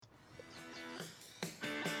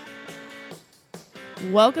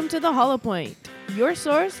Welcome to the Hollow Point, your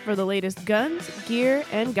source for the latest guns, gear,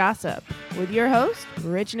 and gossip, with your host,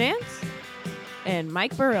 Rich Nance and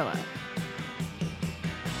Mike Barilla.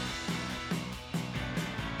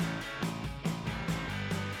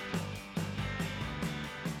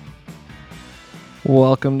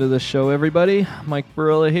 Welcome to the show, everybody. Mike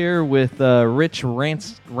Barilla here with Rich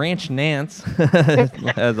Ranch Nance,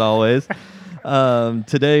 as always.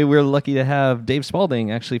 Today, we're lucky to have Dave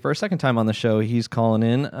Spaulding, actually, for a second time on the show. He's calling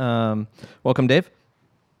in. Welcome, Dave.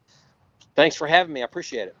 Thanks for having me. I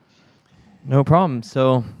appreciate it. No problem.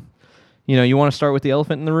 So, you want to start with the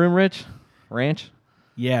elephant in the room, Rich? Ranch?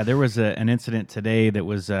 Yeah, there was an incident today that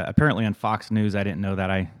was apparently on Fox News. I didn't know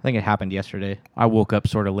that. I think it happened yesterday. I woke up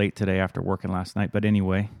sort of late today after working last night. But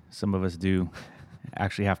anyway, some of us do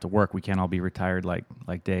actually have to work. We can't all be retired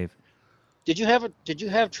like Dave. Did you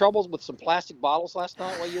have troubles with some plastic bottles last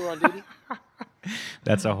night while you were on duty?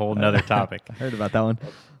 That's a whole nother topic. I heard about that one.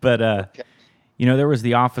 But, Okay. there was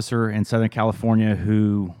the officer in Southern California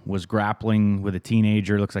who was grappling with a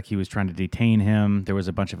teenager. Looks like he was trying to detain him. There was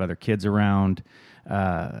a bunch of other kids around.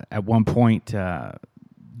 At one point,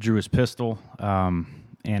 drew his pistol.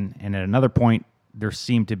 And at another point, there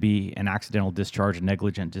seemed to be an accidental discharge, a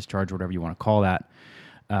negligent discharge, whatever you want to call that.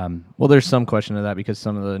 Well, there's some question of that because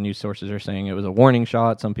some of the news sources are saying it was a warning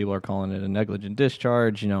shot. Some people are calling it a negligent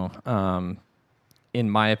discharge. In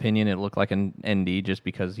my opinion, it looked like an ND just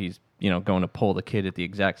because he's, going to pull the kid at the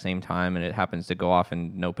exact same time, and it happens to go off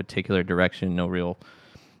in no particular direction, no real,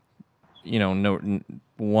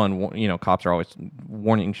 cops are always,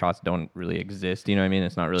 warning shots don't really exist. You know what I mean?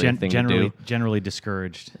 It's not really a thing to do. Generally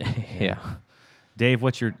discouraged. Yeah. Dave,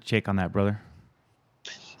 what's your take on that, brother?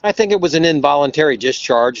 I think it was an involuntary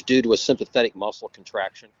discharge due to a sympathetic muscle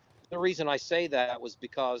contraction. The reason I say that was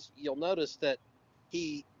because you'll notice that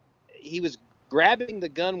he was grabbing the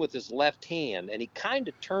gun with his left hand, and he kind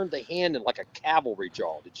of turned the hand in like a cavalry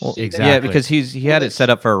jaw. Did you see exactly. that? Yeah, because he had it set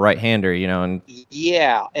up for a right-hander, and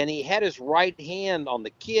Yeah, and he had his right hand on the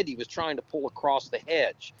kid he was trying to pull across the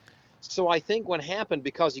hedge. So I think what happened,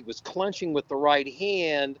 because he was clenching with the right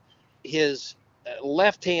hand, his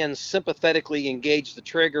left hand sympathetically engaged the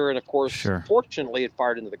trigger, and of course, fortunately, it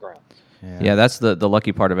fired into the ground. Yeah, that's the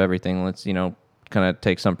lucky part of everything. Let's, kind of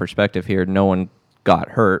take some perspective here. No one got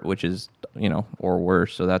hurt, which is, or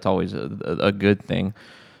worse, so that's always a good thing.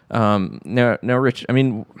 Now, Rich, I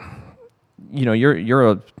mean,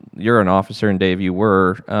 you're an officer, and Dave, you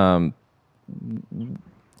were.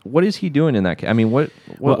 What is he doing in that case? I mean,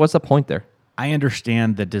 what's the point there? I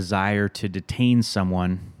understand the desire to detain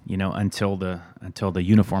someone, until the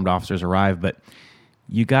uniformed officers arrive, but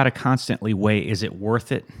you got to constantly weigh, is it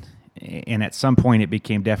worth it? And at some point, it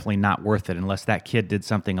became definitely not worth it unless that kid did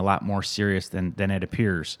something a lot more serious than it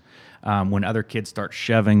appears. When other kids start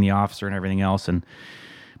shoving the officer and everything else,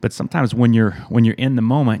 but sometimes when you're in the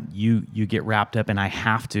moment, you get wrapped up, and I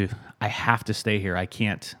have to stay here. I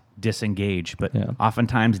can't disengage. But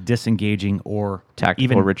oftentimes disengaging or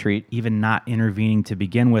tactical retreat, even not intervening to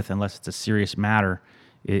begin with, unless it's a serious matter,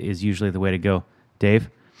 is usually the way to go. Dave?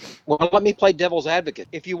 Well, let me play devil's advocate.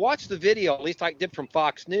 If you watch the video, at least I did from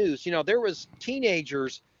Fox News, there was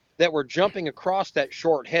teenagers that were jumping across that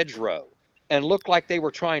short hedgerow and looked like they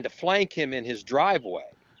were trying to flank him in his driveway.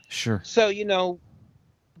 Sure. So,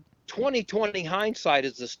 20/20 hindsight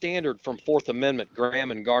is the standard from Fourth Amendment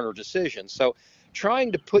Graham and Garner decisions. So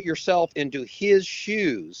trying to put yourself into his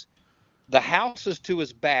shoes, the house is to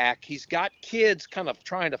his back. He's got kids kind of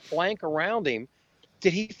trying to flank around him.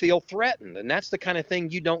 Did he feel threatened? And that's the kind of thing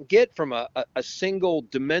you don't get from a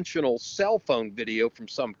single-dimensional cell phone video from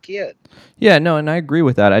some kid. Yeah, no, and I agree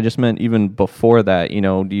with that. I just meant even before that,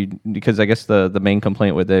 because I guess the main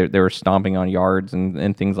complaint was they were stomping on yards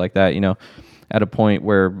and things like that, at a point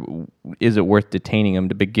where is it worth detaining them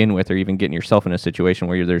to begin with, or even getting yourself in a situation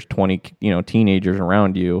where there's 20, teenagers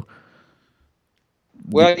around you?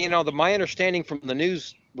 Well, my understanding from the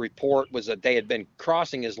news report was that they had been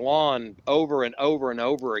crossing his lawn over and over and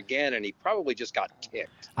over again, and he probably just got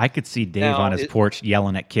kicked. I could see Dave on his porch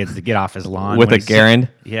yelling at kids to get off his lawn. With a Garand?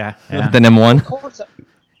 Yeah. With an M1? Of course.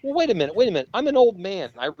 Well, wait a minute. I'm an old man.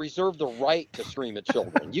 I reserve the right to scream at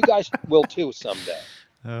children. You guys will too someday.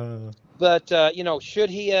 But, should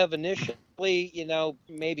he have initially,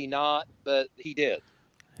 maybe not, but he did.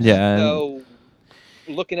 Yeah. So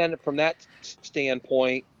looking at it from that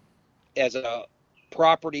standpoint, as a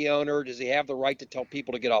property owner, does he have the right to tell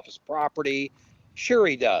people to get off his property? Sure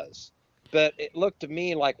he does. But it looked to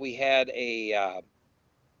me like we had a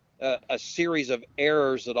series of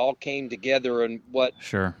errors that all came together in what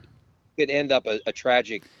could end up a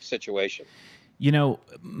tragic situation.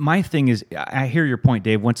 My thing is, I hear your point,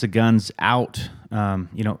 Dave. Once the gun's out,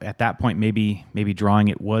 at that point, maybe drawing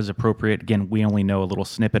it was appropriate. Again, we only know a little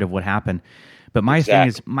snippet of what happened. But my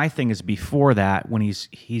thing is before that, when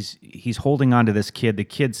he's holding on to this kid, the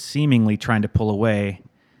kid's seemingly trying to pull away.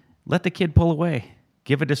 Let the kid pull away.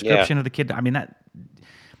 Give a description of the kid. I mean, that,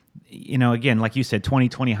 again, like you said,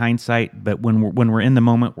 20/20 hindsight, but when we're in the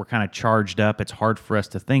moment, we're kind of charged up. It's hard for us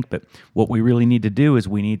to think, but what we really need to do is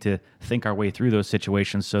we need to think our way through those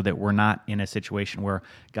situations so that we're not in a situation where,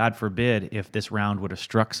 God forbid, if this round would have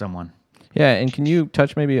struck someone. Yeah, and can you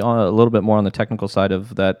touch maybe on a little bit more on the technical side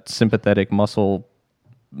of that sympathetic muscle,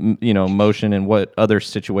 motion, and what other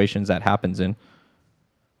situations that happens in?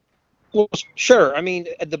 Well, sure. I mean,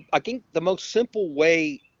 I think the most simple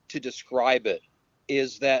way to describe it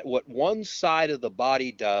is that what one side of the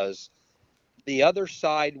body does, the other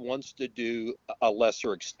side wants to do a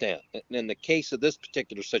lesser extent. And in the case of this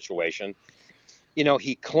particular situation,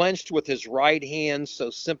 he clenched with his right hand, so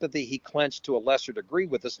sympathy, he clenched to a lesser degree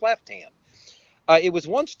with his left hand. It was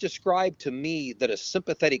once described to me that a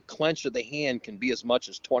sympathetic clench of the hand can be as much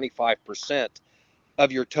as 25%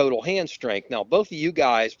 of your total hand strength. Now, both of you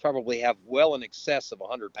guys probably have well in excess of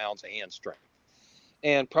 100 pounds of hand strength,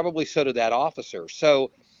 and probably so did that officer.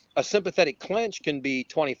 So a sympathetic clench can be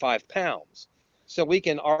 25 pounds. So we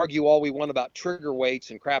can argue all we want about trigger weights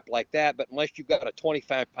and crap like that, but unless you've got a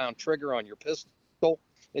 25-pound trigger on your pistol,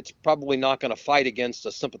 it's probably not going to fight against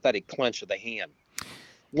a sympathetic clench of the hand.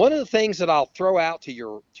 One of the things that I'll throw out to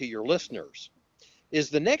your listeners is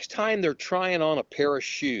the next time they're trying on a pair of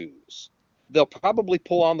shoes, they'll probably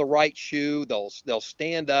pull on the right shoe, they'll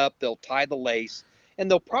stand up, they'll tie the lace, and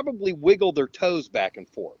they'll probably wiggle their toes back and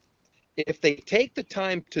forth. If they take the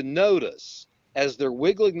time to notice as they're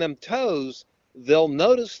wiggling them toes, they'll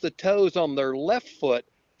notice the toes on their left foot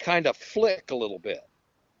kind of flick a little bit.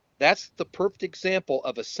 That's the perfect example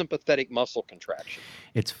of a sympathetic muscle contraction.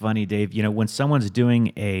 It's funny, Dave. When someone's doing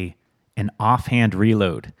an offhand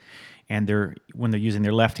reload, and when they're using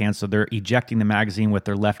their left hand, so they're ejecting the magazine with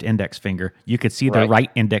their left index finger, you could see their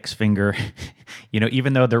right index finger.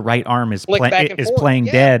 Even though their right arm is playing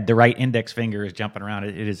dead, the right index finger is jumping around.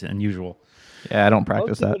 It is unusual. Yeah, I don't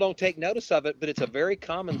practice that. Most people don't take notice of it, but it's a very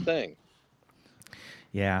common thing.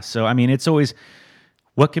 Yeah. So it's always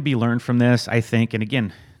what could be learned from this, I think, and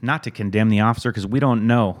again, not to condemn the officer because we don't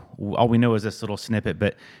know. All we know is this little snippet,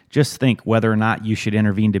 but just think whether or not you should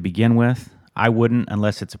intervene to begin with. I wouldn't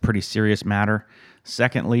unless it's a pretty serious matter.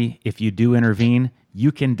 Secondly, if you do intervene,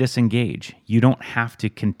 you can disengage. You don't have to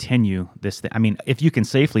continue this thing. I mean, if you can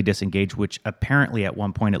safely disengage, which apparently at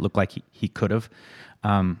one point it looked like he could have,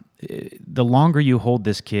 the longer you hold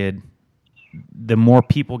this kid, the more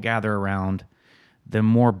people gather around, the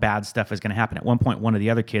more bad stuff is going to happen. At one point, one of the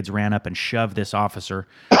other kids ran up and shoved this officer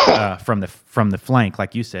from the flank,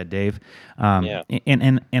 like you said, Dave.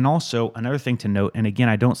 And also another thing to note, and again,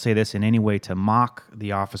 I don't say this in any way to mock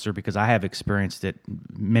the officer because I have experienced it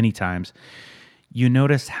many times. You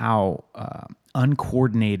notice how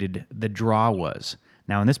uncoordinated the draw was.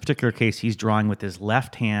 Now, in this particular case, he's drawing with his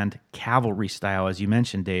left hand, cavalry style, as you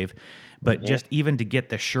mentioned, Dave. But just even to get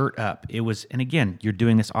the shirt up, it was, and again, you're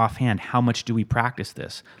doing this offhand. How much do we practice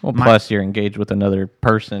this? Well, plus you're engaged with another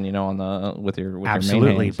person, with your absolutely.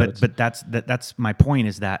 Your main hand, but that's my point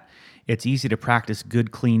is that it's easy to practice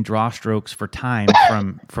good, clean draw strokes for time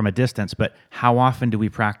from a distance. But how often do we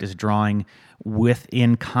practice drawing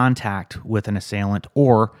within contact with an assailant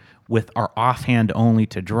or with our offhand only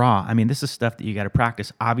to draw? I mean, this is stuff that you got to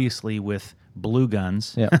practice, obviously, with blue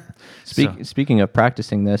guns. Yeah. Speaking of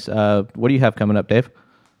practicing this, what do you have coming up, Dave?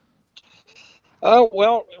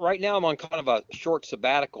 Well, right now I'm on kind of a short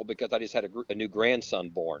sabbatical because I just had a new grandson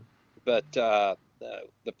born. But the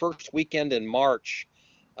first weekend in March,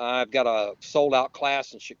 I've got a sold-out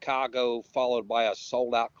class in Chicago, followed by a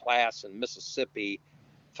sold-out class in Mississippi,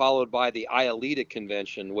 followed by the IALITA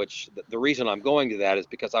convention, which the reason I'm going to that is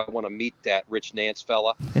because I want to meet that Rich Nance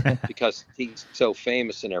fella because he's so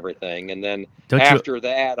famous and everything. And then after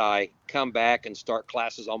that, I come back and start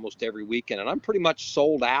classes almost every weekend, and I'm pretty much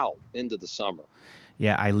sold out into the summer.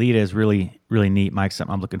 Yeah, IALITA is really, really neat, Mike.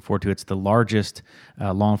 Something I'm looking forward to. It's the largest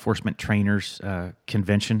law enforcement trainers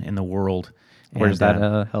convention in the world. Where's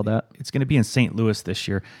that held at? It's going to be in St. Louis this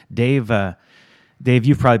year. Dave,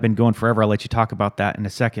 you've probably been going forever. I'll let you talk about that in a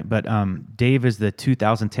second. But Dave is the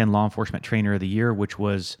 2010 Law Enforcement Trainer of the Year, which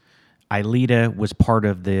was IALITA was part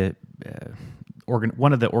of the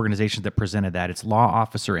one of the organizations that presented that. It's Law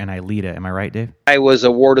Officer and IALITA. Am I right, Dave? I was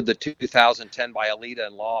awarded the 2010 by IALITA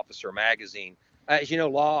and Law Officer Magazine. As you know,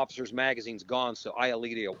 Law Officers Magazine's gone, so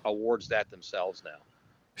IALITA awards that themselves now.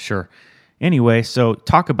 Sure. Anyway, so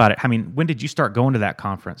talk about it. I mean, when did you start going to that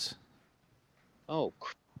conference? Oh,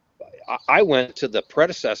 I went to the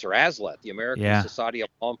predecessor, ASLET, the American Yeah. Society of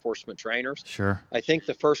Law Enforcement Trainers. Sure. I think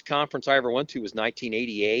the first conference I ever went to was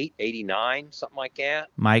 1988, 89, something like that.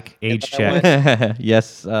 Mike, age And I check.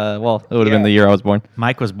 Yes. Well, it would have been Yeah. the year I was born.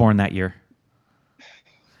 Mike was born that year.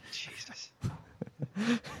 Jesus.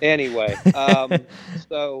 Anyway,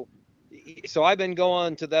 so I've been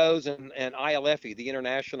going to those and ILFE, the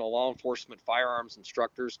International Law Enforcement Firearms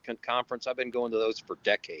Instructors Conference. I've been going to those for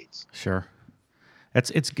decades. Sure.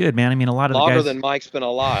 It's good, man. I mean, a lot of the Longer guys. than Mike's been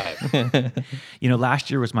alive. Last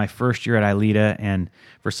year was my first year at ILETA, and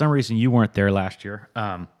for some reason you weren't there last year.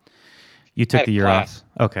 You took had the a year class.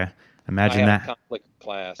 off. Okay, imagine I had that. a conflict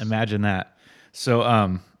class. Imagine that. So,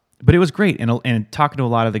 but it was great, and talking to a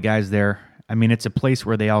lot of the guys there. I mean, it's a place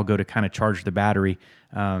where they all go to kind of charge the battery,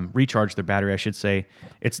 recharge their battery, I should say.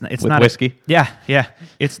 It's With not whiskey? Yeah.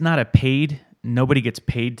 It's not a paid. Nobody gets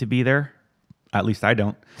paid to be there. At least I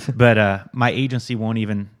don't. But my agency won't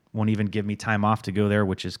even give me time off to go there,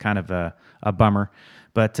 which is kind of a bummer.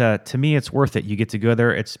 But to me, it's worth it. You get to go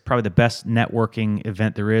there. It's probably the best networking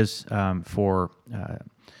event there is for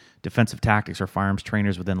defensive tactics or firearms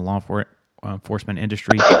trainers within the law enforcement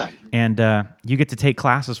industry. And you get to take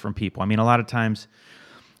classes from people. I mean, a lot of times,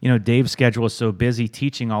 Dave's schedule is so busy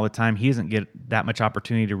teaching all the time, he doesn't get that much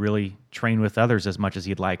opportunity to really train with others as much as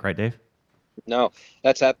he'd like. Right, Dave? No,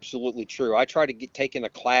 that's absolutely true. I try to take in a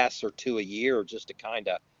class or two a year just to kind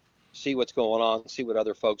of see what's going on, see what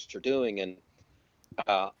other folks are doing. And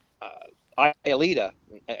ILETA,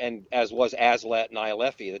 and as was ASLET and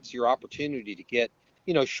ILFE, it's your opportunity to get,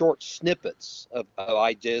 short snippets of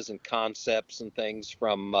ideas and concepts and things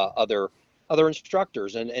from other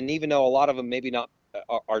instructors. And even though a lot of them maybe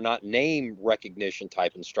are not name recognition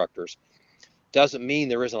type instructors, doesn't mean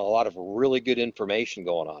there isn't a lot of really good information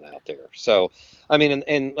going on out there. So, I mean,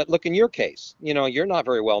 and look, in your case, you're not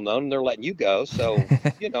very well known and they're letting you go. So,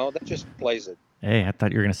 that just plays it. Hey, I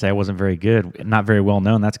thought you were going to say I wasn't very good, not very well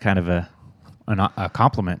known. That's kind of a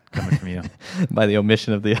compliment coming from you. By the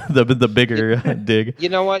omission of the bigger dig. You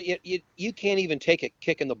know what? You can't even take a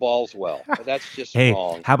kick in the balls well. That's just Hey,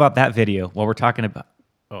 wrong. how about that video? While we're talking about,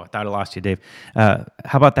 I thought I lost you, Dave. How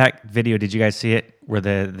about that video? Did you guys see it? Where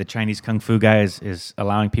the Chinese kung fu guy is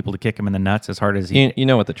allowing people to kick him in the nuts as hard as he. You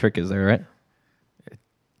know what the trick is there, right?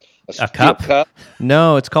 A cup?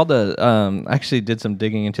 No, it's called I actually did some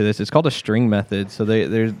digging into this. It's called a string method. So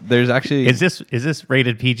there's actually Is this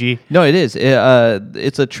rated PG? No, it is.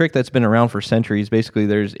 It's a trick that's been around for centuries. Basically,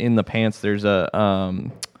 there's in the pants. There's a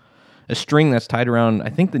string that's tied around, I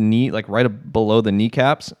think, the knee, like right below the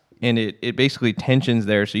kneecaps, and it basically tensions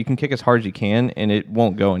there, so you can kick as hard as you can, and it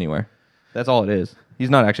won't go anywhere. That's all it is. He's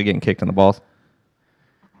not actually getting kicked in the balls.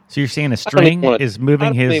 So you're saying a string is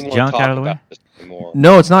moving his junk out of the way?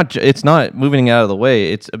 No, it's not. It's not moving it out of the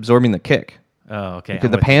way. It's absorbing the kick. Oh, okay. Because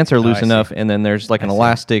the pants are loose I see. enough, and then there's like an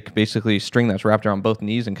elastic, basically string that's wrapped around both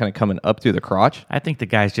knees and kind of coming up through the crotch. I think the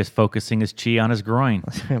guy's just focusing his chi on his groin.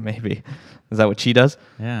 Maybe. Is that what Chi does?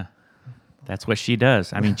 Yeah. That's what she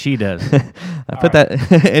does. I mean, Chi does. I put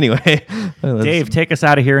that anyway. Dave, take us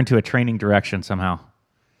out of here into a training direction somehow.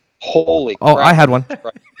 Holy Oh, crap. I had one. I'm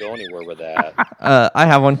not go anywhere with that. I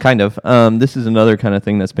have one, kind of. This is another kind of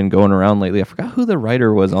thing that's been going around lately. I forgot who the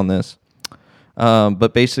writer was on this.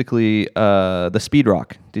 But basically, the speed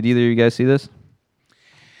rock. Did either of you guys see this?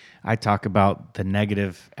 I talk about the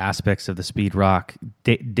negative aspects of the speed rock.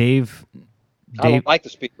 Dave, I don't like the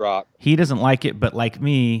speed rock. he doesn't like it, but like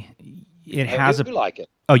me, it has I do like it.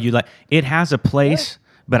 Oh, you like it has a place,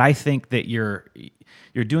 but I think that you're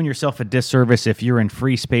doing yourself a disservice if you're in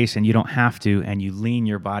free space and you don't have to, and you lean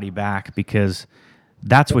your body back because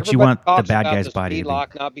that's what you want the Talks bad about guy's the body to speed be.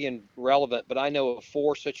 lock not being relevant, but I know of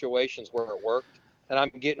 4 situations where it worked, and I'm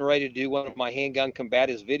getting ready to do one of my handgun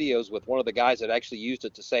combatives videos with one of the guys that actually used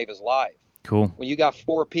it to save his life. Cool. When you got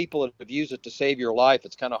 4 people that have used it to save your life,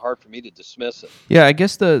 it's kind of hard for me to dismiss it. Yeah, I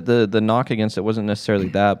guess the knock against it wasn't necessarily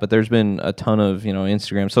that, but there's been a ton of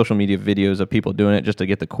Instagram, social media videos of people doing it just to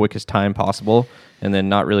get the quickest time possible, and then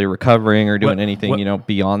not really recovering or doing anything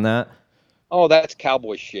beyond that. Oh, that's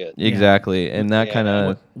cowboy shit. Exactly, and that kind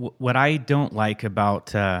of What I don't like about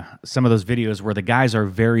some of those videos where the guys are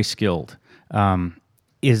very skilled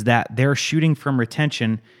is that they're shooting from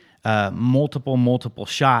retention multiple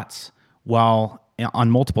shots while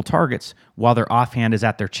on multiple targets while their offhand is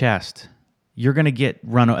at their chest. You're going to get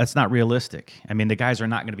run. That's not realistic. I mean, the guys are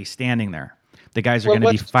not going to be standing there. The guys are going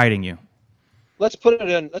to be fighting you. Let's put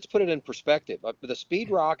it in perspective. The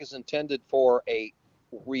speed rock is intended for a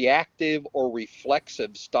reactive or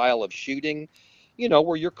reflexive style of shooting.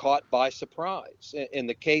 where you're caught by surprise. In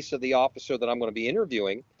the case of the officer that I'm going to be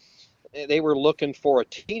interviewing, they were looking for a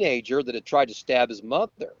teenager that had tried to stab his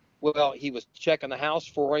mother. Well, he was checking the house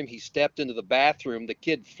for him. He stepped into the bathroom. The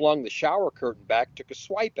kid flung the shower curtain back, took a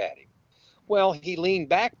swipe at him. Well, he leaned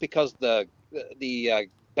back because the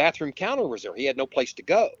bathroom counter was there. He had no place to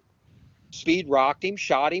go. Speed rocked him,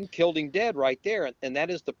 shot him, killed him dead right there. And that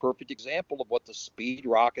is the perfect example of what the speed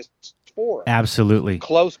rock is for. Absolutely.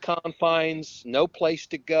 Close confines, no place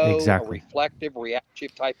to go, Exactly. a reflective,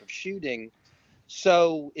 reactive type of shooting.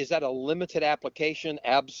 So is that a limited application?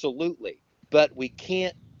 Absolutely. But we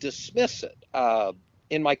can't dismiss it.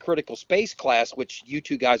 In my critical space class, which you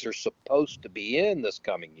two guys are supposed to be in this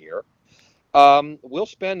coming year, we'll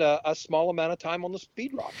spend a small amount of time on the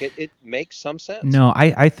speed rock. It makes some sense. No,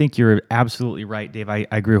 I think you're absolutely right, Dave. I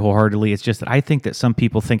agree wholeheartedly. It's just that I think that some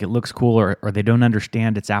people think it looks cool or they don't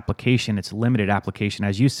understand its application, its limited application,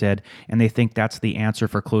 as you said, and they think that's the answer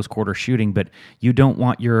for close quarter shooting. But you don't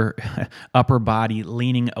want your upper body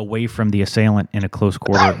leaning away from the assailant in a close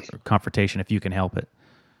quarter confrontation if you can help it.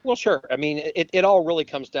 Well, sure. I mean, it all really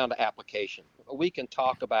comes down to application. We can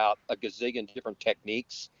talk about a gazillion different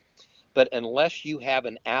techniques, but unless you have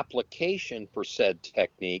an application for said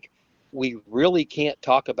technique, we really can't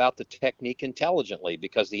talk about the technique intelligently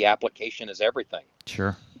because the application is everything.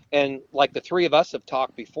 Sure. And like the three of us have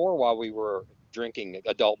talked before while we were drinking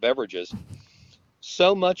adult beverages,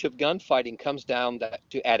 so much of gunfighting comes down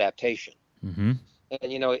to adaptation. Mm-hmm.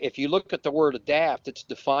 And, if you look at the word adapt, it's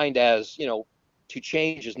defined as, to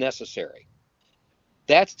change is necessary.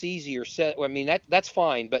 That's easier said. I mean, that's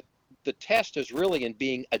fine, but the test is really in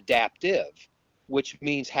being adaptive, which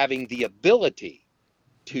means having the ability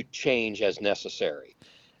to change as necessary.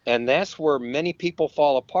 And that's where many people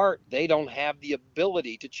fall apart. They don't have the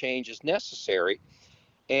ability to change as necessary.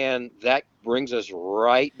 And that brings us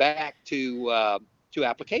right back to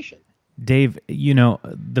application. Dave,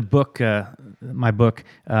 the book, my book,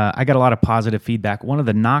 I got a lot of positive feedback. One of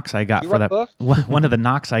the knocks I got for that, one of the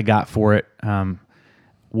knocks I got for it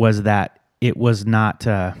was that it was not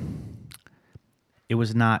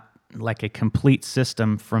like a complete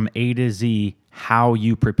system from A to Z how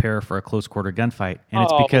you prepare for a close quarter gunfight, and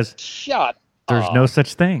it's because there's no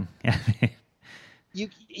such thing.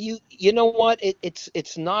 You know what?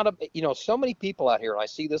 It's not so many people out here, and I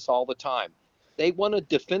see this all the time. They want a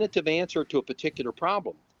definitive answer to a particular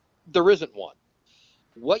problem. There isn't one.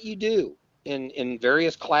 What you do in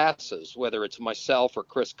various classes, whether it's myself or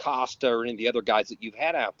Chris Costa or any of the other guys that you've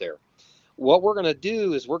had out there, what we're going to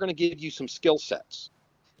do is we're going to give you some skill sets.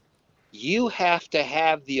 You have to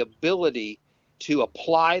have the ability to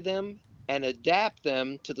apply them and adapt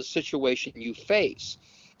them to the situation you face.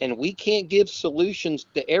 And we can't give solutions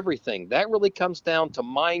to everything. That really comes down to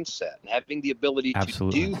mindset and having the ability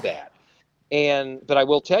Absolutely. to do that. But I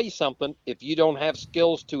will tell you something, if you don't have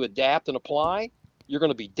skills to adapt and apply, you're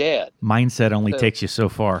going to be dead. Mindset only takes you so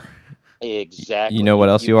far. Exactly. You know what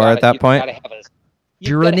else you are at that point?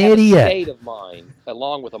 You're an idiot. A state of mind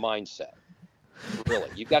along with a mindset. Really,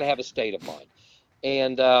 you've got to have a state of mind.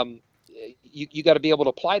 And you got to be able to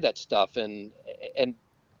apply that stuff. And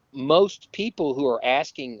most people who are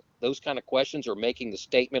asking those kind of questions or making the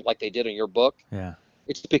statement like they did in your book,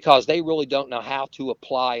 it's because they really don't know how to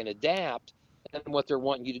apply and adapt. And what they're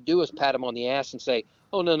wanting you to do is pat them on the ass and say,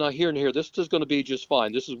 oh, no, here and here, this is going to be just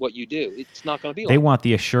fine. This is what you do. It's not going to be They want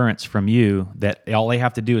the assurance from you that all they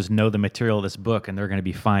have to do is know the material of this book and they're going to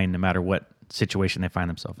be fine no matter what situation they find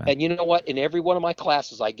themselves in. And you know what? In every one of my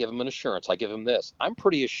classes, I give them an assurance. I give them this. I'm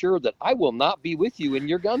pretty assured that I will not be with you in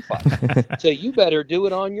your gunfight. So you better do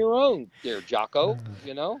it on your own, dear Jocko,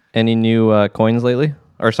 Any new coins lately?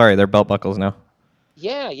 Or sorry, they're belt buckles now.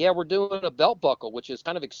 Yeah, we're doing a belt buckle, which is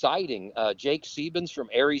kind of exciting. Jake Siebens from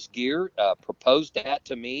Aries Gear proposed that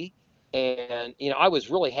to me, and I was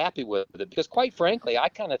really happy with it because, quite frankly, I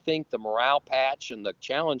kind of think the morale patch and the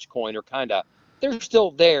challenge coin are they're still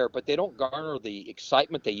there, but they don't garner the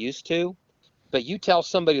excitement they used to. But you tell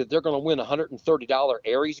somebody that they're going to win a $130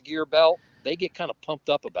 Aries Gear belt, they get kind of pumped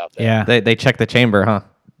up about that. Yeah, they check the chamber, huh?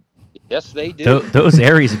 Yes, they do. Those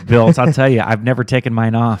Aries belts, I'll tell you, I've never taken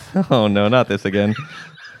mine off. Oh, no, not this again.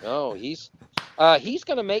 No, he's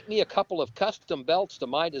going to make me a couple of custom belts to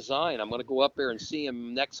my design. I'm going to go up there and see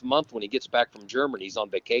him next month when he gets back from Germany. He's on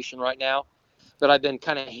vacation right now. But I've been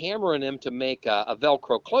kind of hammering him to make a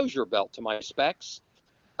Velcro closure belt to my specs.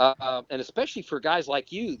 And especially for guys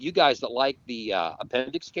like you guys that like the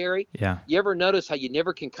appendix carry. Yeah. You ever notice how you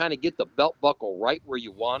never can kind of get the belt buckle right where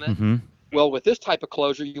you want it? Mm-hmm. Well, with this type of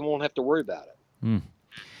closure, you won't have to worry about it. Mm.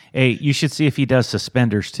 Hey, you should see if he does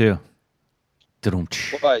suspenders too.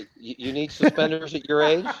 What, you need suspenders at your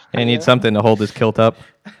age? And Yeah. need something to hold his kilt up.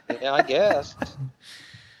 Yeah, I guess.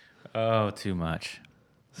 Oh, too much.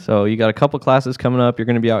 So you got a couple classes coming up. You're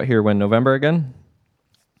going to be out here when, November again?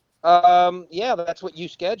 Yeah, that's what you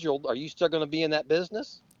scheduled. Are you still going to be in that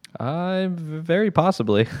business? Very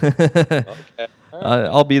possibly. Okay. All right.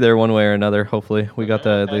 I'll be there one way or another. Hopefully, we got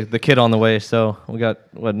Okay. the kid on the way. So we got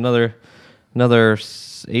another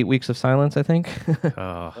 8 weeks of silence, I think.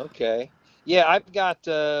 Oh, Okay. Yeah, I've got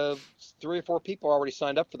 3 or 4 people already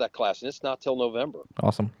signed up for that class, and it's not till November.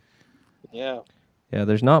 Awesome. Yeah. Yeah,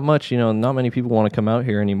 there's not much. Not many people want to come out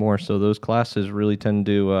here anymore. So those classes really tend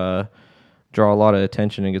to draw a lot of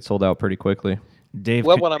attention and get sold out pretty quickly. Dave.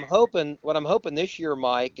 Well, what I'm hoping this year,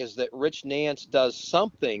 Mike, is that Rich Nance does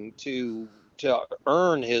something to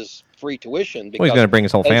earn his free tuition. Because Well, he's going to bring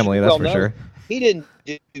his whole as you family, that's well for know, sure. He didn't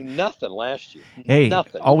do nothing last year. Hey,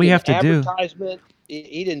 Nothing. all we He have did to do- advertisement.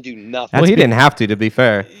 He didn't do nothing. Well, he didn't have to be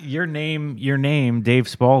fair. Your name, Dave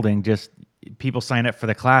Spaulding. Just people sign up for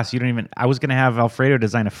the class. You don't even. I was going to have Alfredo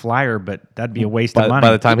design a flyer, but that'd be a waste of money.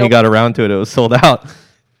 By the time he got around to it, it was sold out.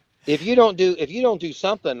 If you don't do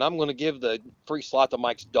something, I'm going to give the free slot to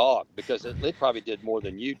Mike's dog because it probably did more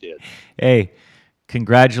than you did. Hey,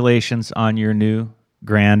 congratulations on your new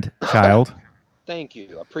grandchild, Thank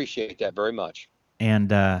you. I appreciate that very much. and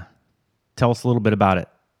tell us a little bit about it.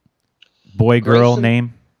 Boy, girl, Grayson.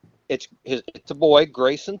 name. It's a boy,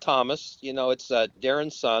 Grayson Thomas. It's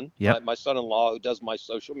Darren's son, Yep. my son-in-law who does my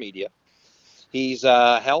social media. He's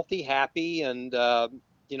healthy, happy, and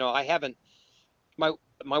I haven't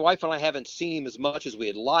my wife and I haven't seen him as much as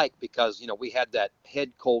we'd like because we had that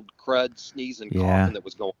head cold crud, sneeze, and Yeah. coughing that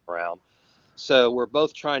was going around. So we're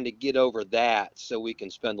both trying to get over that so we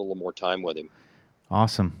can spend a little more time with him.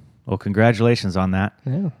 Awesome. Well, congratulations on that.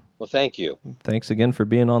 Yeah. Well, thank you. Thanks again for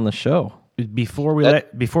being on the show. Before we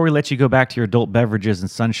let you go back to your adult beverages and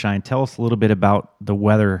sunshine, tell us a little bit about the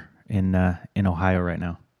weather in Ohio right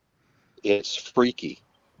now. It's freaky.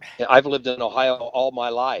 I've lived in Ohio all my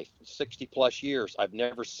life, 60 plus years. I've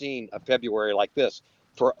never seen a February like this.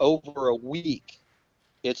 For over a week,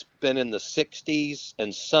 it's been in the 60s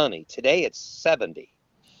and sunny. Today it's 70.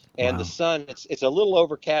 And Wow. the sun, it's a little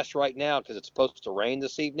overcast right now because it's supposed to rain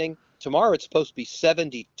this evening. Tomorrow it's supposed to be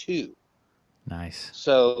 72. Nice.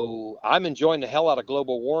 So I'm enjoying the hell out of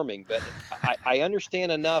global warming, but I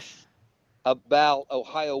understand enough about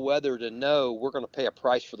Ohio weather to know we're going to pay a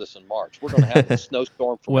price for this in March. We're going to have a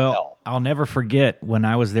snowstorm from Well, hell. I'll never forget when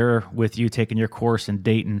I was there with you taking your course in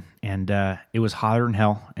Dayton, and it was hotter than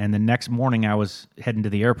hell. And the next morning, I was heading to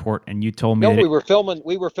the airport, and you told me No, that we were filming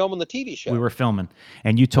the TV show. we were filming,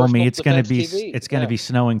 and you told First me Look it's going to Defense be TV. it's going to Yeah. be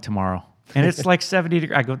snowing tomorrow, and it's like 70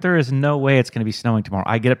 degrees. I go, there is no way it's going to be snowing tomorrow.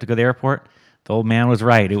 I get up to go to the airport. The old man was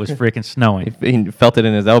right. It was freaking snowing. He felt it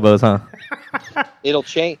in his elbows, huh? It'll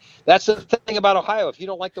change. That's the thing about Ohio. If you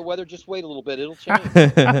don't like the weather, just wait a little bit. It'll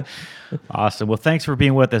change. Awesome. Well, thanks for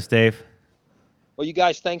being with us, Dave. Well, you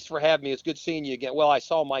guys, thanks for having me. It's good seeing you again. Well, I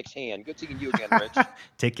saw Mike's hand. Good seeing you again, Rich.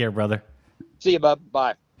 Take care, brother. See you, bub.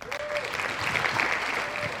 Bye.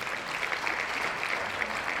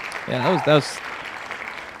 Yeah, that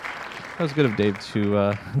was good of Dave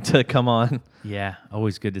to come on. Yeah,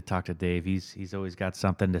 always good to talk to Dave. He's always got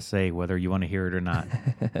something to say, whether you want to hear it or not.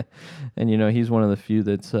 And he's one of the few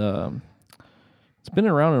that's it's been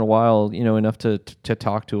around in a while, enough to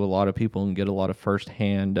talk to a lot of people and get a lot of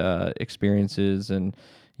firsthand experiences, and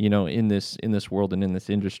in this world and in this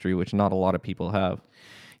industry, which not a lot of people have.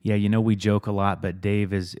 Yeah, we joke a lot, but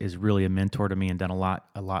Dave is really a mentor to me and done a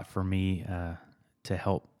lot for me to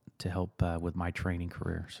help with my training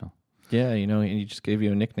career. So Yeah, and he just gave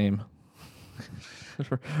you a nickname.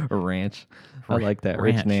 A ranch. I like that.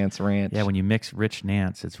 Ranch. Rich Nance Ranch. yeah, when you mix Rich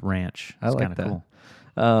Nance, it's ranch. I It's like kinda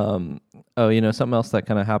that. cool. Something else that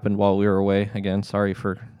kind of happened while we were away. Again, sorry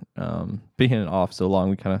for being off so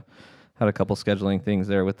long. We kind of had a couple scheduling things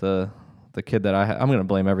there with the kid that I'm going to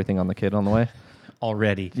blame everything on the kid on the way.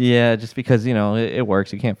 Already. Yeah, just because, it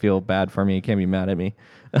works. You can't feel bad for me. You can't be mad at me.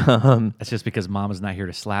 That's just because Mama's not here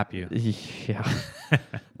to slap you. Yeah.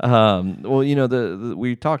 Well,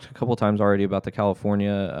 we talked a couple times already about the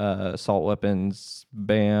California assault weapons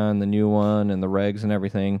ban, the new one, and the regs and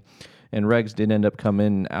everything. And regs did end up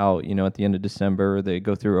coming out, at the end of December. They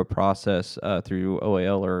go through a process through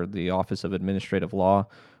OAL, or the Office of Administrative Law,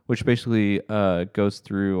 which basically goes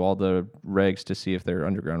through all the regs to see if they're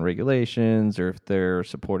underground regulations or if they're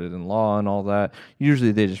supported in law and all that.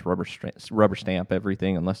 Usually they just rubber stamp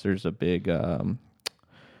everything unless there's a big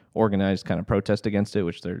organized kind of protest against it,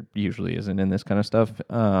 which there usually isn't in this kind of stuff.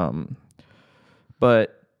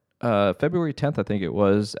 But February 10th, I think it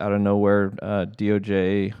was, out of nowhere,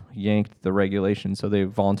 DOJ yanked the regulation, so they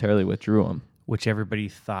voluntarily withdrew them. Which everybody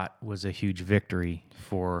thought was a huge victory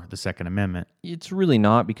for the Second Amendment. It's really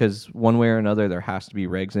not, because one way or another there has to be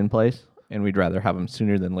regs in place, and we'd rather have them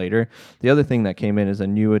sooner than later. The other thing that came in is a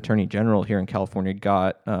new attorney general here in California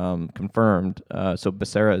got confirmed. So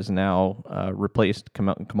Becerra is now replaced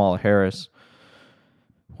Kamala Harris,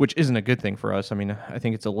 which isn't a good thing for us. I mean, I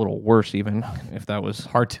think it's a little worse even, if that was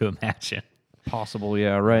Hard to imagine. possible.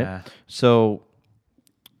 Yeah, right. Yeah. So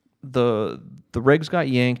the regs got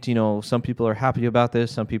yanked. You know, some people are happy about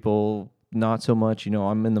this, some people not so much. You know,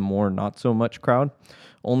 I'm in the more not so much crowd,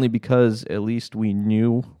 only because at least we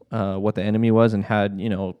knew what the enemy was and had, you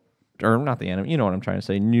know, or not the enemy, you know what I'm trying to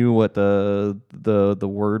say, knew what the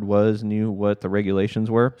word was, knew what the regulations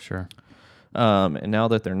were. Sure. And now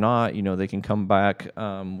that they're not, you know, they can come back.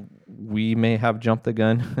 We may have jumped the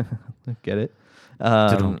gun. Get it?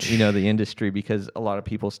 You know, the industry, because a lot of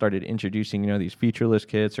people started introducing, you know, these featureless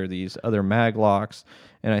kits or these other mag locks.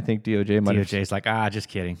 And I think DOJ might have... DOJ's like, just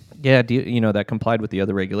kidding. Yeah, you know, that complied with the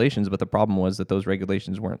other regulations, but the problem was that those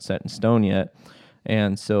regulations weren't set in stone yet.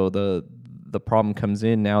 And so the problem comes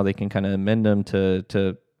in now. They can kind of amend them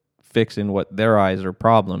to fix in what their eyes are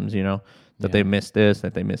problems, you know, that they missed this,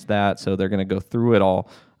 that they missed that. So they're going to go through it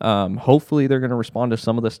all. Hopefully they're going to respond to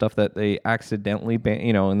some of the stuff that they accidentally banned,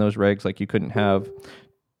 you know, in those regs. Like you couldn't have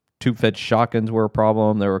tube-fed shotguns were a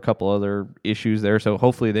problem. There were a couple other issues there. So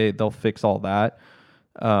hopefully they'll fix all that.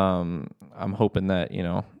 I'm hoping that, you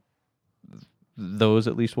know, those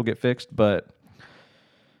at least will get fixed, but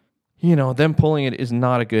you know, them pulling it is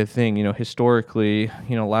not a good thing. You know, historically,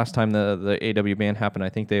 you know, last time the AW ban happened, I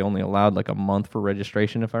think they only allowed like a month for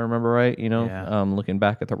registration, if I remember right, you know, looking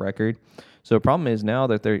back at the record. So the problem is now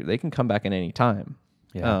that they can come back at any time.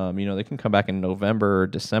 Yeah. You know, they can come back in November or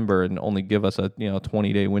December and only give us a, you know,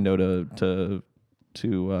 20-day window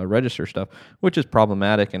to register stuff, which is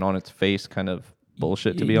problematic and on its face kind of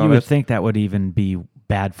bullshit, to be honest. You would think that would even be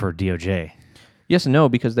bad for DOJ. Yes and no,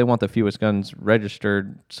 because they want the fewest guns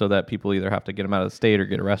registered so that people either have to get them out of the state or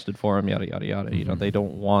get arrested for them, yada, yada, yada. Mm-hmm. You know, they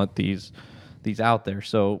don't want these out there.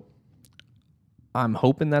 So I'm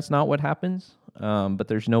hoping that's not what happens, but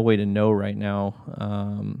there's no way to know right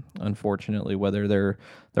now, unfortunately, whether they're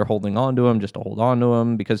holding on to them just to hold on to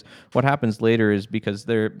them. Because what happens later is because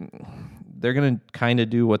they're going to kind of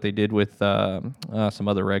do what they did with some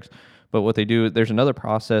other regs. But what they do, there's another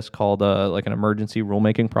process called like an emergency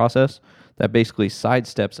rulemaking process that basically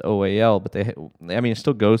sidesteps OAL. But it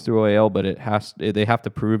still goes through OAL, but they have to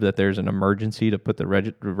prove that there's an emergency to put the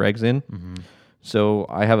regs in. Mm-hmm. So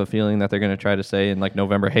I have a feeling that they're going to try to say in like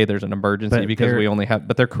November, hey, there's an emergency because we only have,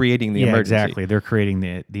 but they're creating the emergency. Exactly. They're creating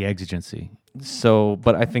the exigency. So,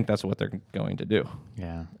 but I think that's what they're going to do.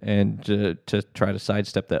 Yeah. And to try to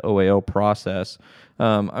sidestep the OAO process.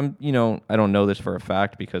 I don't know this for a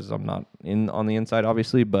fact because I'm not on the inside,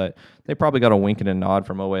 obviously, but they probably got a wink and a nod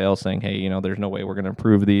from OAL saying, hey, you know, there's no way we're going to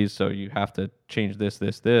approve these, so you have to change this,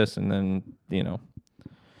 and then, you know.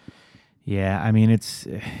 Yeah, I mean, it's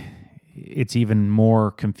even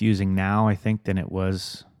more confusing now, I think, than it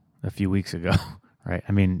was a few weeks ago, right?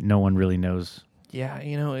 I mean, no one really knows. Yeah,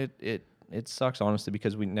 you know, it sucks, honestly,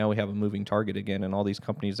 because we have a moving target again, and all these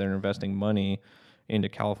companies that are investing money into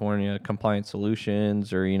California compliant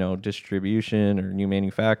solutions or, you know, distribution or new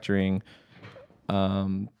manufacturing,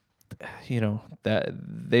 you know, that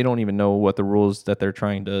they don't even know what the rules that they're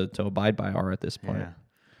trying to abide by are at this point. Yeah.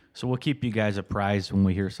 So we'll keep you guys apprised when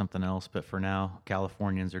we hear something else, but for now,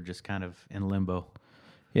 Californians are just kind of in limbo.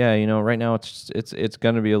 Yeah, you know, right now it's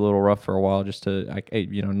going to be a little rough for a while.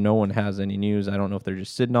 No one has any news. I don't know if they're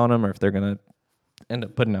just sitting on them or if they're going to end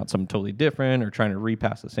up putting out something totally different or trying to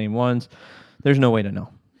repass the same ones. There's no way to know.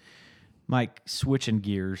 Mike, switching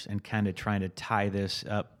gears and kind of trying to tie this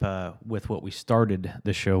up with what we started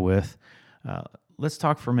the show with, let's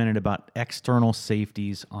talk for a minute about external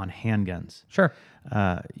safeties on handguns. Sure.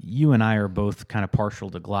 You and I are both kind of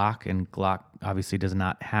partial to Glock, and Glock obviously does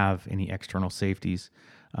not have any external safeties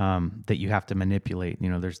that you have to manipulate.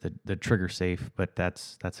 You know, there's the trigger safe, but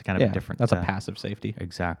that's kind of a different. That's a passive safety.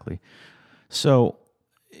 Exactly. So,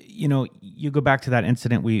 you know, you go back to that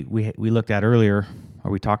incident we looked at earlier,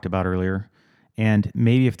 or we talked about earlier, and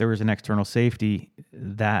maybe if there was an external safety,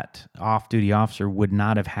 that off-duty officer would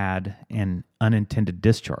not have had an unintended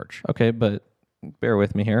discharge. Okay, but bear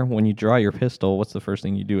with me here. When you draw your pistol, what's the first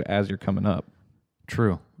thing you do as you're coming up?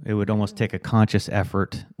 True. It would almost take a conscious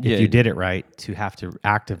effort, if you did it right, to have to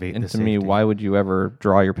activate the safety. And to me, why would you ever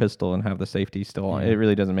draw your pistol and have the safety still on? It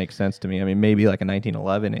really doesn't make sense to me. I mean, maybe like a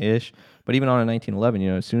 1911-ish, but even on a 1911, you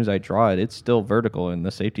know, as soon as I draw it, it's still vertical and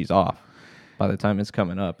the safety's off. by the time it's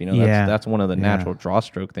coming up. Yeah. That's one of the Yeah. natural draw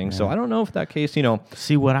stroke things. So I don't know if that case,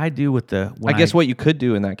 See, what I do with I guess what you could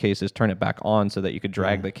do in that case is turn it back on so that you could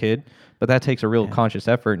drag the kid, but that takes a real conscious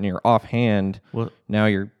effort, and you're offhand. Well, now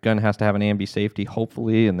your gun has to have an ambi safety,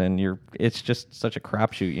 hopefully, and then it's just such a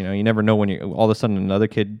crapshoot. You never know when all of a sudden another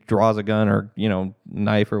kid draws a gun or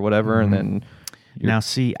knife or whatever, and then now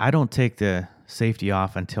see, I don't take the safety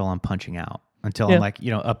off until I'm punching out. Until I'm like,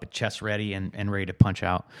 up at chest ready and ready to punch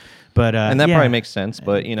out. But and that probably makes sense,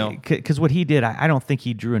 but because what he did, I don't think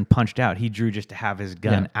he drew and punched out. He drew just to have his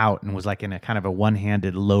gun out and was like in a kind of a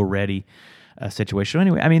one-handed low ready situation.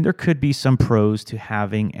 Anyway, I mean, there could be some pros to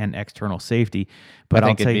having an external safety, but I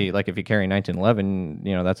think it'd be like if you carry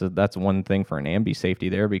 1911, that's one thing for an ambi safety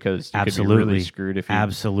there, because you could be really screwed if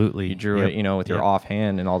you drew it, with your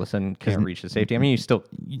offhand and all of a sudden can't reach the safety. I mean,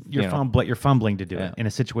 you're fumbling to do it in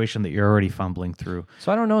a situation that you're already fumbling through.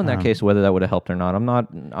 So I don't know in that case whether that would have helped or not.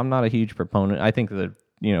 I'm not a huge proponent. I think that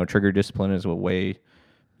trigger discipline is a way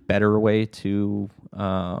better way to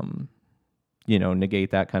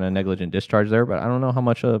negate that kind of negligent discharge there. But I don't know how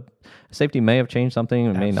much a safety may have changed something.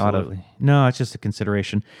 It may not have. No, it's just a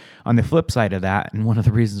consideration. On the flip side of that, and one of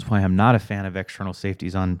the reasons why I'm not a fan of external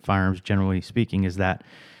safeties on firearms, generally speaking, is that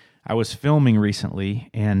I was filming recently,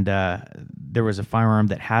 and there was a firearm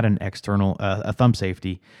that had an external, a thumb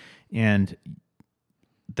safety, and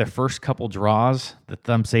the first couple draws, the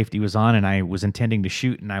thumb safety was on, and I was intending to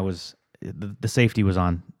shoot, and the safety was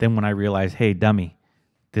on. Then when I realized, hey, dummy,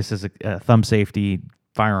 this is a thumb safety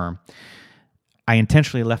firearm, I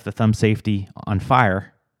intentionally left the thumb safety on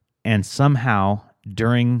fire, and somehow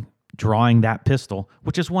during drawing that pistol,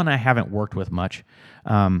 which is one I haven't worked with much,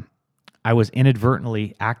 I was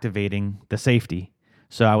inadvertently activating the safety.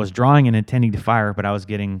 So I was drawing and intending to fire, but I was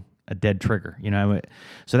getting a dead trigger.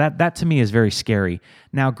 So that to me is very scary.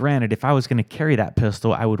 Now, granted, if I was going to carry that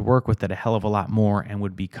pistol, I would work with it a hell of a lot more and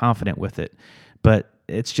would be confident with it. But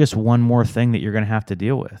it's just one more thing that you're going to have to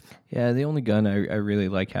deal with. Yeah, the only gun I really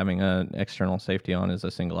like having an external safety on is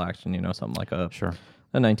a single action, something like a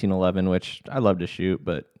 1911, which I love to shoot,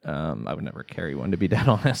 but I would never carry one, to be dead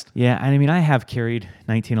honest. Yeah, I mean, I have carried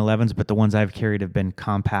 1911s, but the ones I've carried have been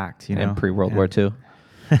compact, And pre-World War II.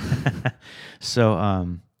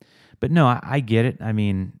 So, but no, I get it. I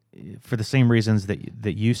mean, for the same reasons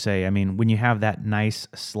that you say. I mean, when you have that nice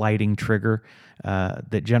sliding trigger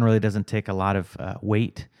that generally doesn't take a lot of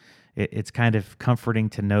weight, it's kind of comforting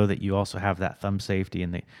to know that you also have that thumb safety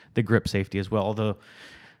and the grip safety as well. Although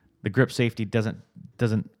the grip safety doesn't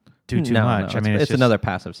do too much. No, I mean, it's just another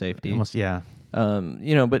passive safety. Almost, yeah.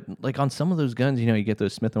 But like on some of those guns, you get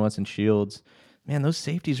those Smith & Wesson shields. Man, those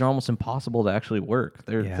safeties are almost impossible to actually work.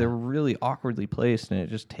 They're really awkwardly placed, and it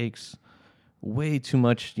just takes way too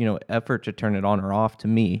much, effort to turn it on or off to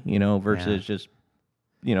me, versus just,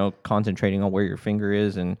 concentrating on where your finger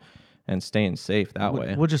is and staying safe that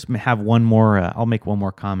way. We'll just have one more, I'll make one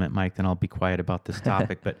more comment, Mike, then I'll be quiet about this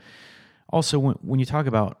topic. But also when you talk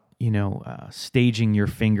about, staging your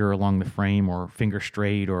finger along the frame or finger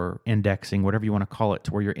straight or indexing, whatever you want to call it,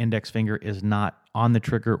 to where your index finger is not on the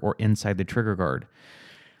trigger or inside the trigger guard.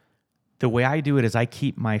 The way I do it is I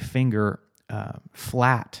keep my finger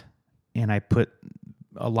flat, and I put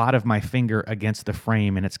a lot of my finger against the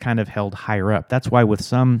frame, and it's kind of held higher up. That's why with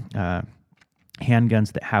some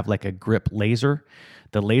handguns that have like a grip laser,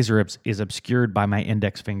 the laser is obscured by my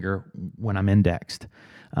index finger when I'm indexed.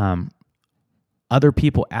 Other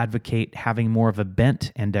people advocate having more of a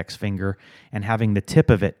bent index finger and having the tip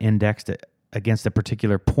of it indexed against a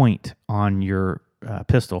particular point on your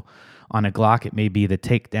pistol. On a Glock, it may be the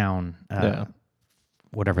takedown,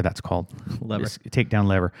 whatever that's called, lever. Takedown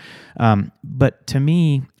lever. But to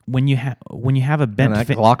me, when you have a bent, that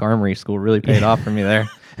Glock Armory school really paid off for me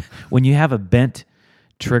there. When you have a bent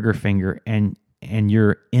trigger finger and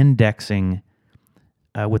you're indexing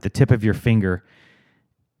with the tip of your finger,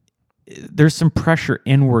 there's some pressure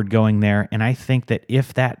inward going there, and I think that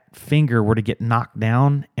if that finger were to get knocked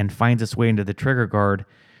down and finds its way into the trigger guard,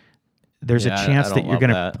 there's a chance that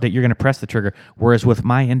you're gonna press the trigger. Whereas with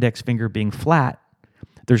my index finger being flat,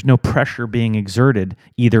 there's no pressure being exerted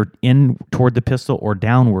either in toward the pistol or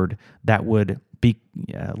downward that would be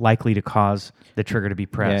likely to cause the trigger to be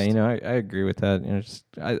pressed. Yeah, I agree with that.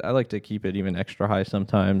 I like to keep it even extra high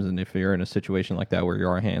sometimes, and if you're in a situation like that where you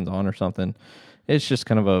are hands on or something, it's just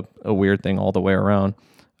kind of a weird thing all the way around.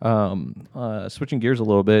 Switching gears a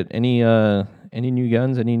little bit, any new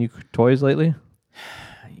guns, any new toys lately?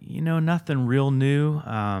 Nothing real new.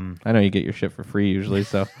 I know you get your shit for free usually,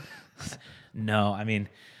 so. No,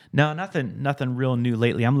 nothing real new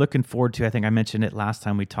lately. I'm looking forward to, I think I mentioned it last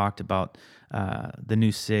time we talked about the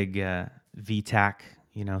new SIG VTAC,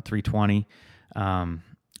 320.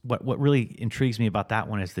 What really intrigues me about that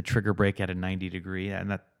one is the trigger break at a 90 degree,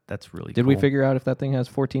 and that's really Did cool. we figure out if that thing has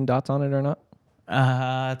 14 dots on it or not?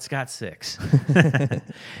 It's got 6.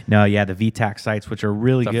 No, yeah, the VTAC sights, which are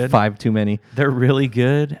really It's good. 5 too many. They're really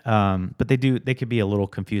good, but they could be a little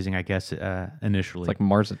confusing, I guess, initially. It's like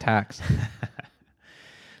Mars Attacks.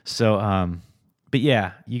 So, but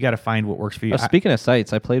yeah, you got to find what works for you. Speaking of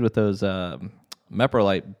sights, I played with those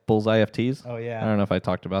Meprolite Bullseye FTs. Oh, yeah. I don't know if I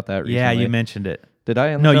talked about that recently. Yeah, you mentioned it. Did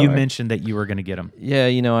I? No, you mentioned that you were going to get them. Yeah,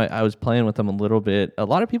 I was playing with them a little bit. A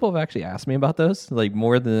lot of people have actually asked me about those, like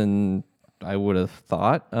more than I would have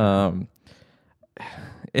thought.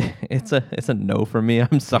 It's a no for me.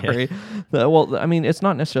 I'm sorry. Well, I mean, it's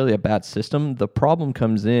not necessarily a bad system. The problem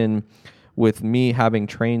comes in with me having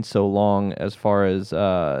trained so long as far as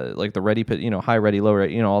like the ready, high ready, low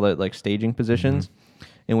ready, all that like staging positions. Mm-hmm.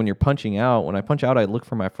 And when you're punching out, when I punch out, I look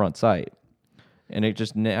for my front sight, and it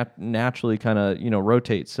just naturally kind of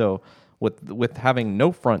rotates. So with having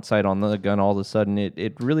no front sight on the gun, all of a sudden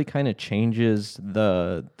it really kind of changes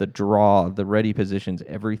the draw, the ready positions,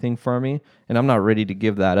 everything for me, and I'm not ready to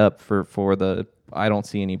give that up for the. I don't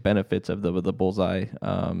see any benefits of the bullseye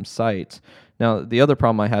sights. Now the other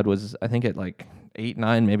problem I had was I think at like 8,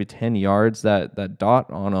 9, maybe 10 yards, that dot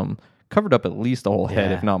on them covered up at least the whole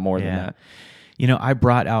head, if not more than that. I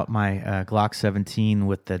brought out my Glock 17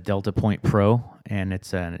 with the Delta Point Pro, and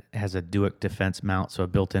it has a Duick defense mount, so a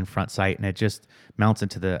built-in front sight, and it just mounts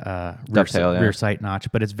into the rear sight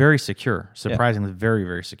notch. But it's very secure, surprisingly very,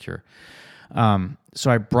 very secure. So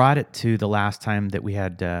I brought it to the last time that we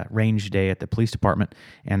had range day at the police department,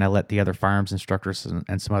 and I let the other firearms instructors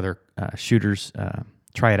and some other shooters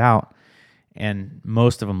try it out, and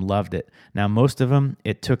most of them loved it. Now, most of them,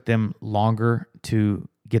 it took them longer to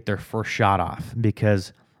get their first shot off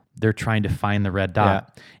because they're trying to find the red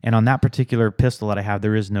dot. Yeah. And on that particular pistol that I have,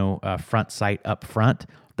 there is no front sight up front.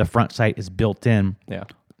 The front sight is built in. Yeah.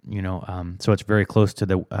 So it's very close to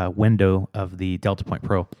the window of the Delta Point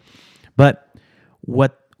Pro. But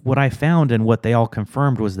what I found and what they all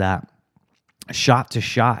confirmed was that shot to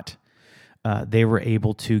shot, they were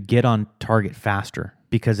able to get on target faster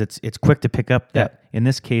because it's quick to pick up. That in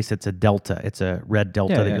this case, it's a Delta. It's a red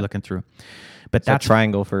Delta that you're looking through. But that's a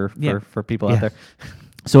triangle for people out there.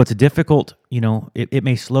 So it's a difficult, it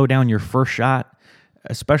may slow down your first shot,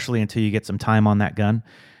 especially until you get some time on that gun.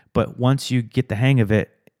 But once you get the hang of it,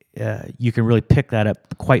 you can really pick that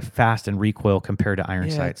up quite fast in recoil compared to iron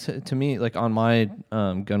sights. To me, like on my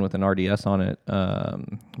gun with an RDS on it,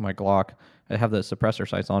 my Glock, I have the suppressor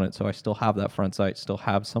sights on it, so I still have that front sight, still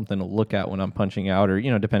have something to look at when I'm punching out, or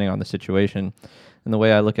depending on the situation. And the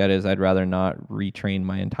way I look at it is I'd rather not retrain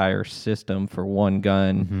my entire system for one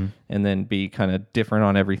gun and then be kind of different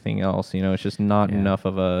on everything else. It's just not enough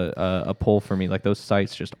of a pull for me. Like those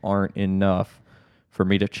sights just aren't enough for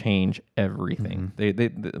me to change everything.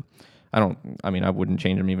 I wouldn't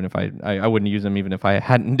change them even if I wouldn't use them even if I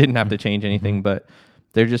didn't have to change anything, but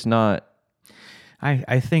they're just not.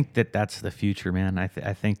 I think that's the future, man. I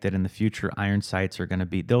think that in the future, iron sights are going to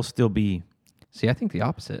be, they'll still be. See, I think the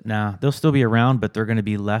opposite. Nah, they'll still be around, but they're going to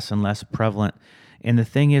be less and less prevalent. And the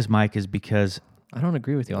thing is, Mike, is because I don't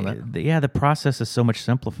agree with you on that. The process is so much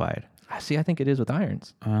simplified. See, I think it is with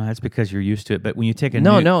irons. That's because you're used to it. But when you take a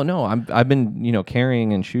no, I've been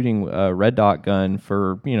carrying and shooting a red dot gun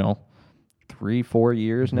for 3-4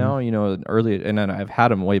 years now. Early, and then I've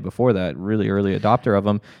had them way before that. Really early adopter of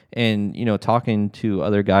them, and talking to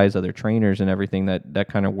other guys, other trainers, and everything that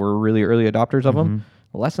kind of were really early adopters of them.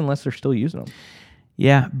 Less and less they're still using them.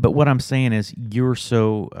 Yeah, but what I'm saying is you're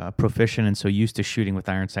so proficient and so used to shooting with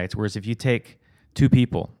iron sights, whereas if you take two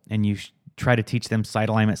people and you try to teach them sight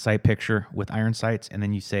alignment, sight picture with iron sights, and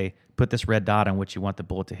then you say, put this red dot on which you want the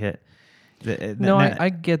bullet to hit. I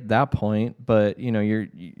get that point, but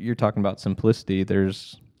you're talking about simplicity.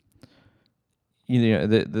 There's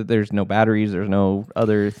there's no batteries, there's no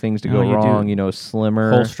other things to go wrong.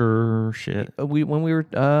 Slimmer holster shit. When we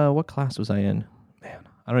were what class was I in?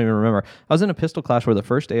 I don't even remember. I was in a pistol class where the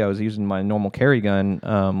first day I was using my normal carry gun,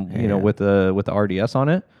 with the RDS on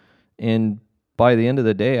it, and by the end of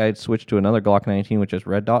the day, I'd switched to another Glock 19 with just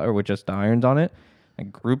red dot or with just the irons on it. My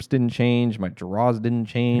groups didn't change, my draws didn't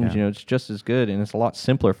change. It's just as good, and it's a lot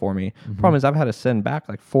simpler for me. Problem is, I've had to send back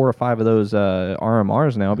like 4 or 5 of those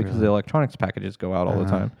RMRs now because the electronics packages go out all the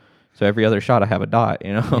time. So every other shot, I have a dot.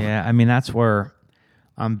 Yeah, I mean that's where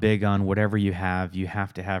I'm big on whatever you have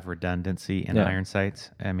to have redundancy in iron sights.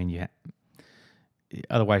 I mean,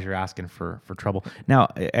 otherwise you're asking for trouble. Now,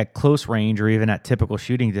 at close range or even at typical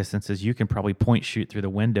shooting distances, you can probably point shoot through the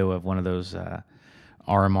window of one of those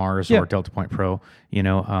RMRs or Delta Point Pro,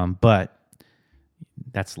 but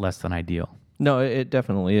that's less than ideal. No, it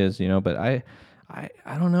definitely is, but I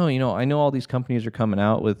don't know, I know all these companies are coming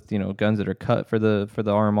out with, guns that are cut for the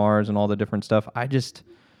RMRs and all the different stuff.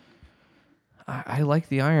 I like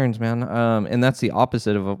the irons, man. And that's the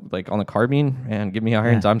opposite of like on the carbine, man, give me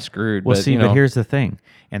irons, I'm screwed. Well, but, see, but here's the thing,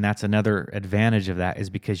 and that's another advantage of that is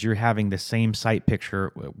because you're having the same sight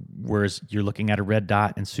picture, whereas you're looking at a red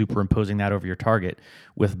dot and superimposing that over your target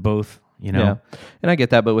with both, Yeah, and I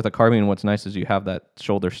get that, but with a carbine, what's nice is you have that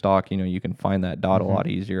shoulder stock. You can find that dot a lot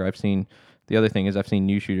easier. The other thing is I've seen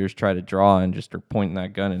new shooters try to draw and just are pointing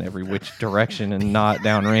that gun in every which direction and not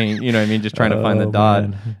downrange. You know what I mean? Just trying to find the dot.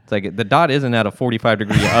 Man. It's like the dot isn't at a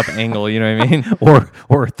 45-degree up angle. You know what I mean?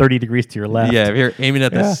 or 30 degrees to your left. Yeah, if you're aiming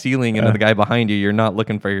at the ceiling and the guy behind you, you're not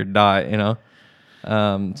looking for your dot.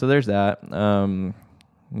 So there's that. I'm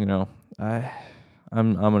gonna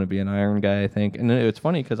be an iron guy, I think. And it's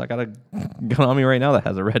funny because I got a gun on me right now that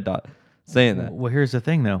has a red dot. Saying that. Well, here's the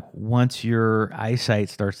thing, though. Once your eyesight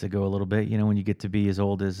starts to go a little bit, when you get to be as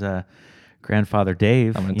old as grandfather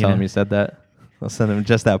Dave. I'm gonna tell him you said that. I'll send him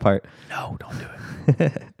just that part. No, don't do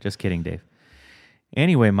it. Just kidding, Dave.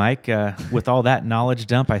 Anyway, Mike, with all that knowledge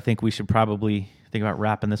dump, I think we should probably think about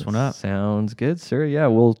wrapping this one up. Sounds good, sir. Yeah,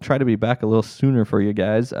 we'll try to be back a little sooner for you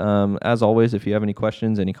guys. As always, if you have any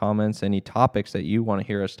questions, any comments, any topics that you want to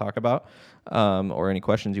hear us talk about, or any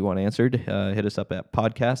questions you want answered, hit us up at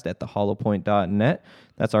podcast@thehollowpoint.net.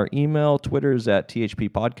 That's our email. Twitter's at THP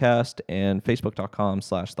Podcast and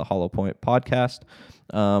Facebook.com/thehollowpoint podcast.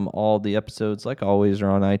 All the episodes, like always, are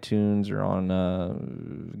on iTunes or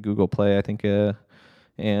on Google Play, I think,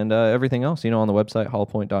 and everything else, on the website,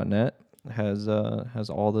 hollowpoint.net. Has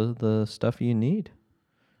all the stuff you need.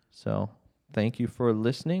 So thank you for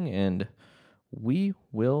listening, and we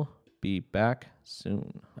will be back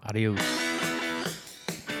soon. Adios.